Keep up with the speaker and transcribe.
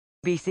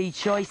BC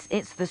Choice,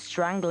 it's the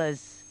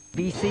Stranglers.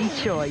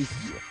 BC Choice.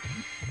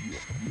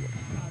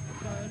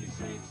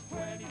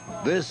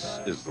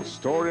 This is the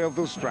story of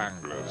the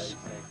Stranglers,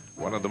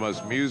 one of the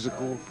most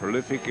musical,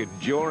 prolific,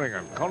 enduring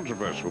and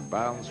controversial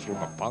bands from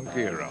the punk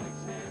era.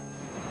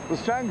 The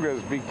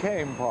Stranglers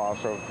became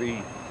part of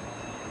the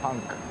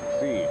punk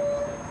scene,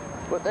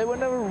 but they were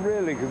never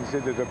really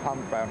considered a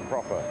punk band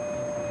proper.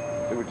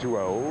 They were too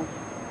old,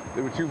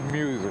 they were too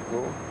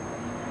musical,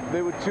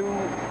 they were too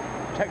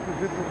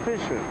technically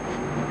proficient,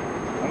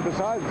 and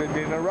besides they'd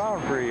been around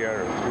for a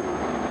year or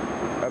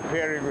two,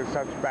 appearing with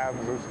such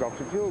bands as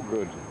Dr.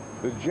 Feelgood,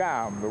 The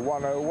Jam, the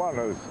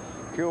 101ers,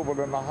 Kilburn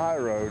and the High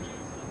Road,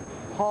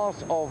 part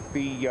of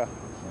the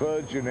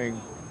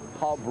burgeoning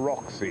pub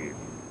rock scene.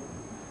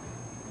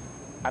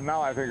 And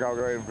now I think I'll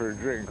go in for a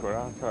drink. We're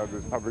outside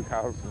this public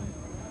house, and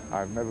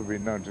I've never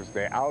been known to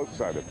stay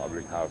outside a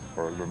public house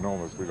for an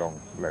enormously long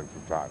length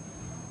of time.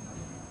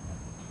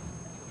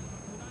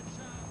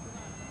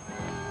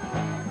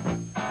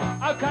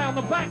 Okay, on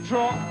the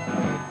backdrop,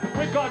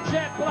 we've got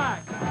Jet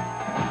Black.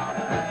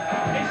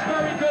 He's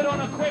very good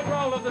on a quick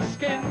roll of the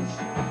Skins.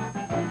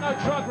 No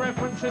drug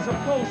references, of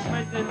course,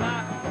 meant in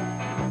that.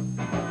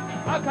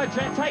 Okay,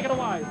 Jet, take it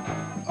away.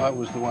 I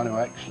was the one who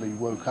actually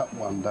woke up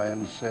one day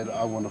and said,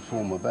 I want to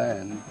form a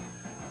band.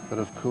 But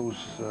of course,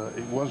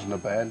 it wasn't a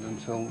band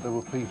until there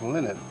were people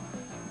in it.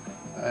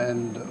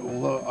 And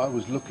although I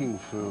was looking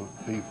for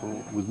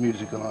people with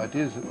musical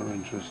ideas that were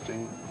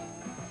interesting,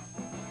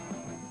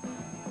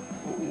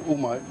 all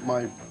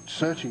my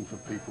searching for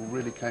people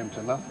really came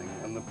to nothing,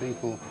 and the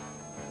people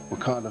were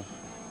kind of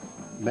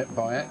met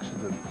by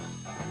accident.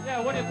 Yeah,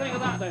 what do you think of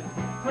that then?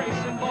 Pretty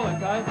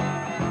symbolic, eh?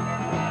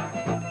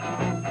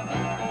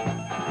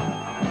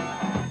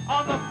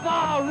 On the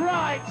far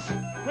right,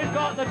 we've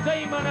got the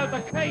demon of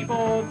the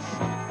keyboards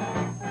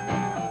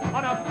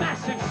on a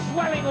massive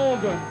swelling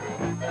organ.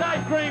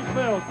 Dave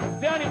Greenfield,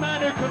 the only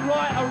man who can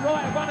write a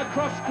run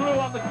across screw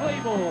on the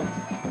keyboard.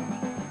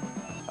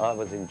 I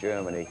was in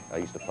Germany. I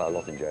used to play a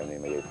lot in Germany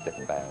in my youth,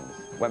 different bands.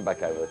 Went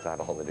back over to have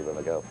a holiday with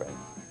my girlfriend.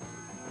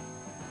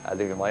 I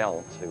lived with my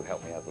aunt, who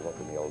helped me out a lot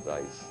in the old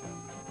days,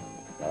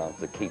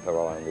 to keep her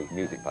eye on the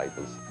music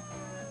papers,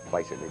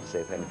 basically to see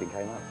if anything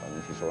came up.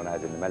 And she saw an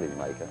ad in the Melly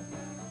maker.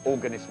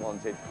 Organist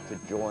wanted to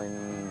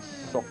join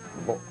soft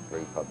rock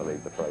group, I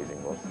believe the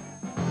phrasing was.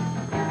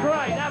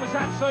 Great, that was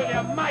absolutely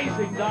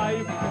amazing,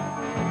 Dave.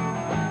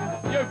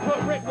 You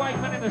put Rick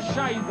Wakeman in the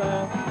shade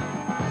there.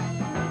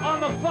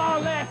 On the far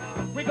left,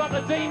 we got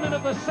the demon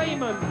of the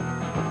seaman.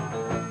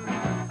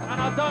 And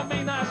I don't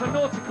mean that as a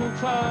nautical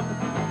term.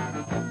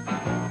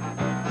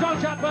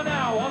 Jean-Jacques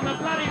Bernal on the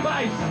bloody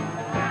bass.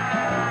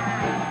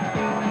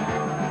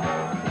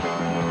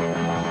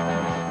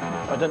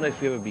 I don't know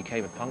if we ever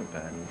became a punk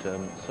band.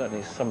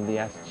 Certainly some of the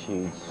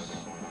attitudes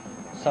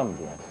of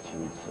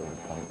the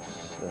punks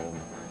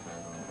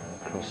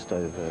crossed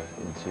over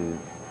into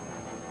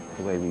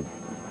the way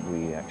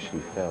we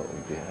actually felt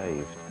and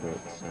behaved.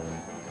 But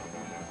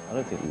I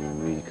don't think we were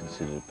really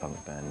considered a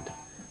punk band.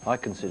 I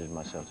considered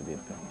myself to be a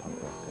punk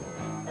rocker.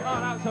 Oh,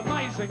 that was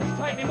amazing. It's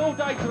taken him all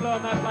day to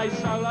learn that bass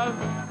solo.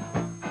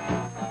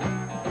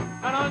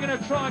 And I'm going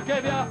to try and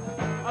give you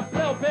a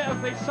little bit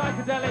of the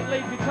psychedelic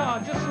lead guitar,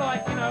 just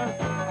like, you know,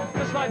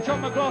 just like John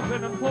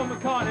McLaughlin and Paul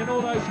McCartney and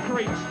all those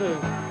creeps do.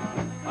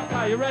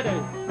 Okay, you ready?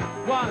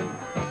 1,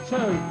 2,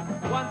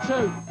 1,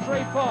 2,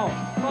 3, 4,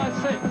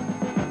 5, 6.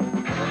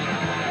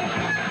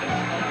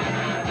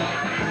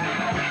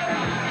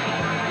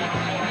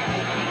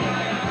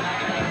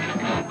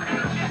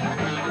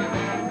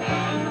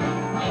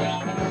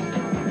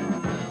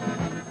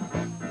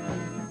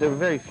 There were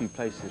very few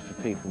places for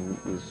people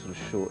with sort of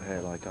short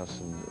hair like us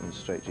and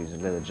straight jeans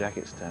and leather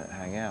jackets to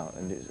hang out,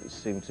 and it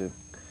seemed to,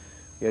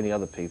 the only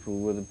other people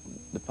were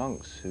the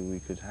punks who we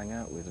could hang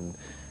out with, and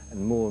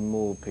more and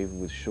more people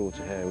with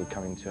shorter hair were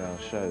coming to our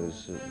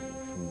shows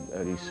from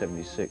early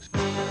 '76.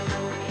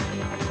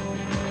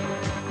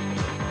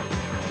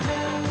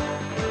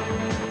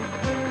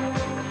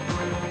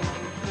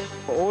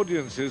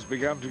 Audiences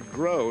began to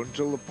grow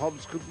until the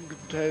pubs couldn't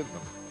contain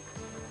them.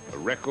 A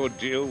record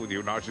deal with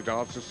United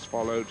Artists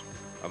followed,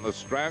 and the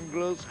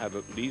Stranglers had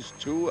at least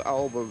 2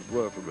 albums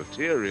worth of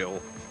material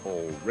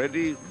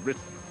already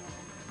written.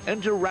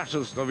 Enter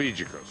Rattus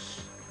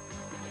Novigicus.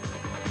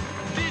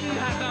 Didn't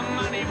have the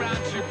money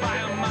round to buy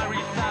a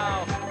Murray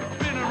Thal.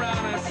 Been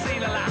around and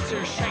seen a lot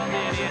who shanked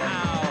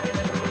anyhow.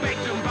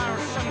 Begged and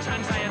borrowed,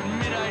 sometimes I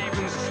admit I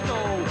even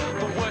stole.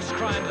 The worst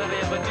crime that I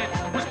ever did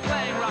was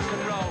playing rock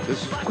and roll.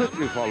 This is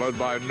quickly followed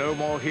by No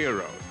More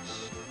Heroes.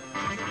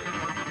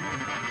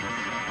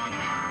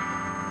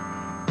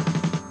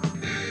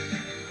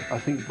 I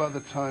think by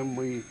the time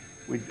we'd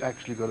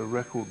actually got a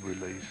record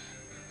release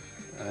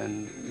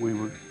and we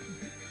were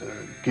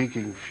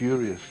gigging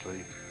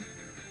furiously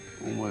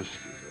almost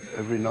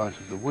every night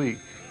of the week,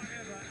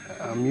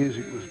 our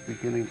music was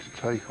beginning to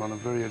take on a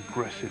very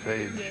aggressive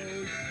edge.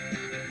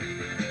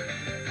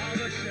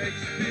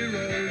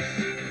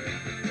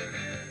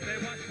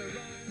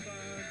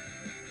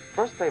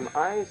 First time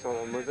I saw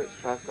them was at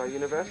Strathclyde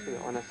University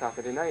on a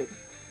Saturday night.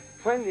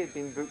 when they'd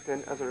been booked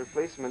in as a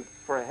replacement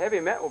for a heavy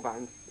metal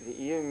band,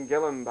 the Ian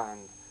Gillan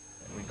Band.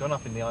 We'd gone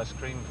up in the ice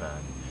cream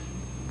van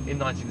in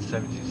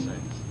 1976,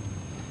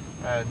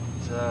 and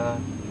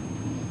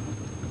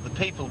the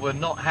people were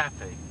not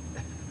happy.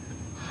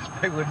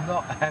 They were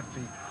not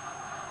happy.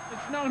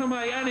 It's not going to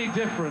make any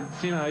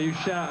difference, you know, you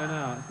shouting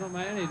out. It's not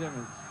going to make any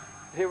difference.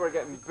 They were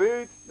getting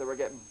booed, they were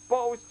getting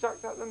bottles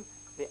chucked at them,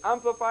 the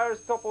amplifiers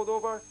toppled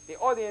over, the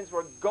audience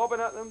were gobbing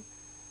at them.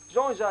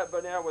 Jean-Jacques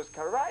Bernier was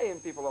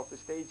karateing people off the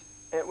stage.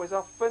 It was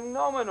a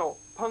phenomenal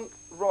punk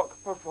rock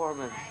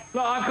performance.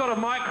 Look, I've got a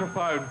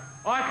microphone.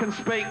 I can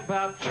speak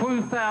about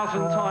 2,000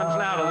 times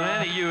louder than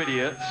any of you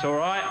idiots, all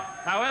right?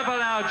 However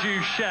loud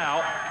you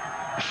shout,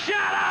 shut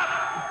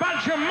up,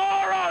 bunch of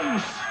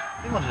morons!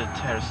 They wanted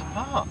to tear us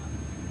apart.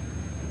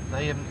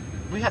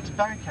 We had to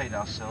barricade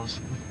ourselves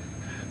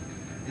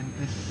in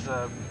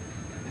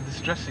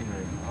this dressing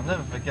room. I'll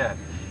never forget.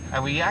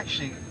 And we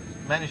actually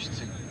managed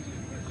to,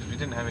 because we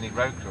didn't have any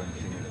rope or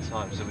anything at the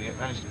time, so we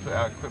managed to put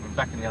our equipment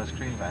back in the ice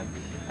cream van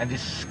and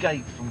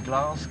escape from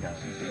Glasgow.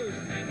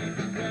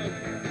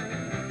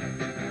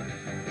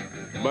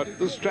 But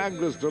the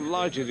Stranglers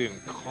delighted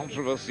in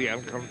controversy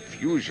and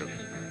confusion.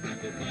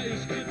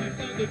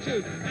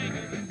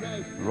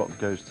 Rock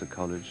Goes to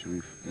College,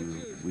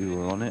 we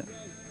were on it,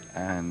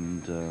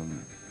 and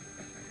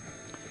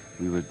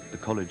the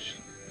college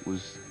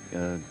was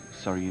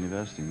Surrey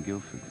University in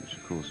Guildford, which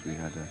of course we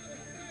had a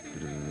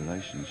bit of a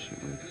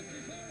relationship with.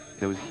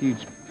 There was a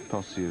huge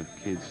posse of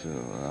kids,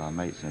 our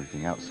mates and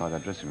everything, outside our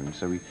dressing room,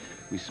 so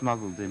we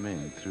smuggled them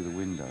in through the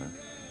window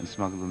and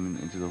smuggled them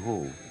into the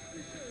hall.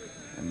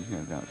 And you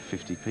know, about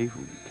 50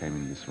 people came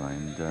in this way,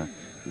 and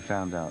we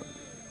found out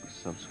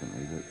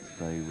subsequently that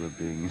they were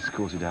being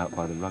escorted out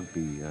by the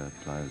rugby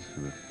players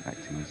who were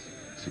acting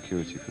as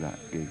security for that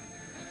gig.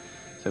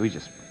 So we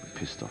just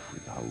pissed off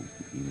with the whole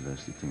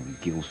university thing in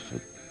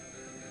Guildford.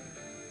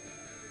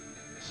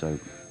 So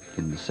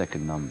in the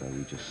second number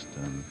we just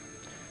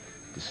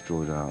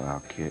destroyed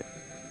our kit,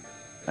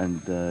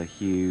 and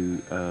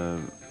Hugh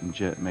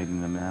made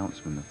an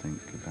announcement, I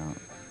think, about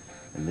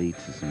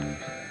elitism.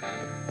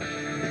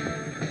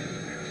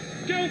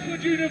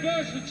 Guildford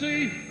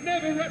University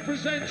never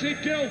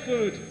represented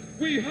Guildford.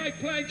 We high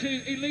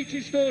planted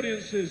elitist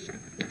audiences.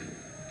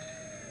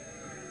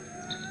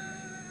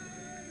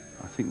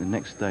 I think the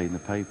next day in the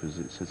papers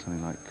it said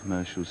something like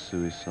commercial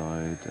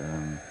suicide,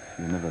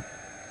 you'll never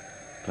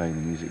play in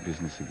the music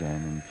business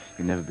again, and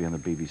you'll never be on the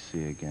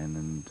BBC again,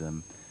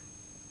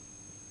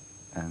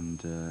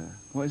 and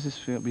what is this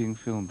being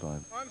filmed by?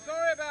 I'm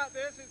sorry about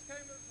this, it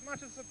came as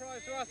much a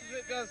surprise to us as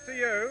it does to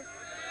you,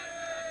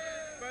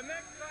 but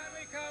next time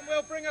we come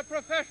we'll bring a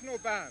professional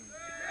band.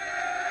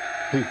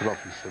 People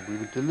often said we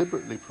were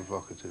deliberately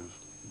provocative.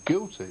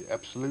 Guilty,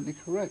 absolutely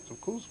correct, of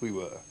course we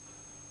were.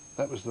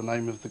 That was the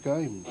name of the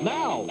game.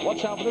 Now,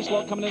 watch out for this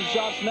lot coming in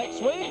charts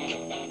next week.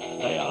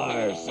 They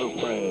are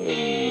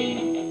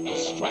Supreme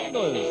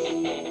Stranglers.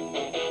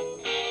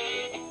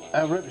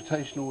 Our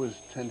reputation always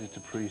tended to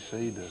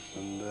precede us,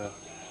 and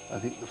I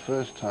think the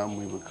first time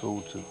we were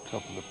called to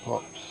Top of the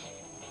Pops,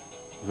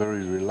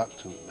 very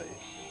reluctantly,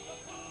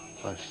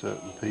 by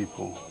certain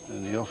people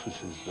in the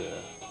offices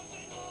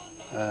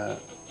there,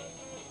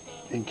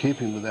 in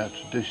keeping with our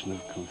tradition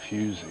of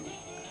confusing,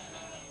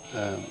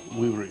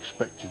 we were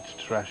expected to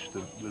trash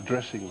the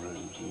dressing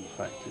rooms. In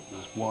fact, it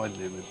was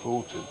widely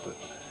reported that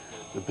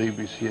the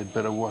BBC had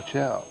better watch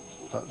out.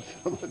 But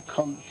on the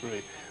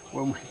contrary,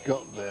 when we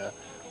got there,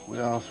 we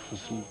asked for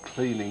some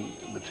cleaning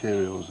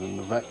materials and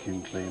the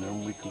vacuum cleaner,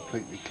 and we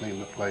completely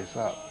cleaned the place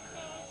up.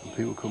 And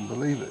people couldn't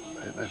believe it.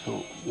 They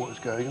thought, what is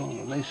going on?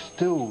 And they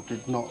still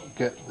did not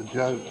get the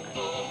joke.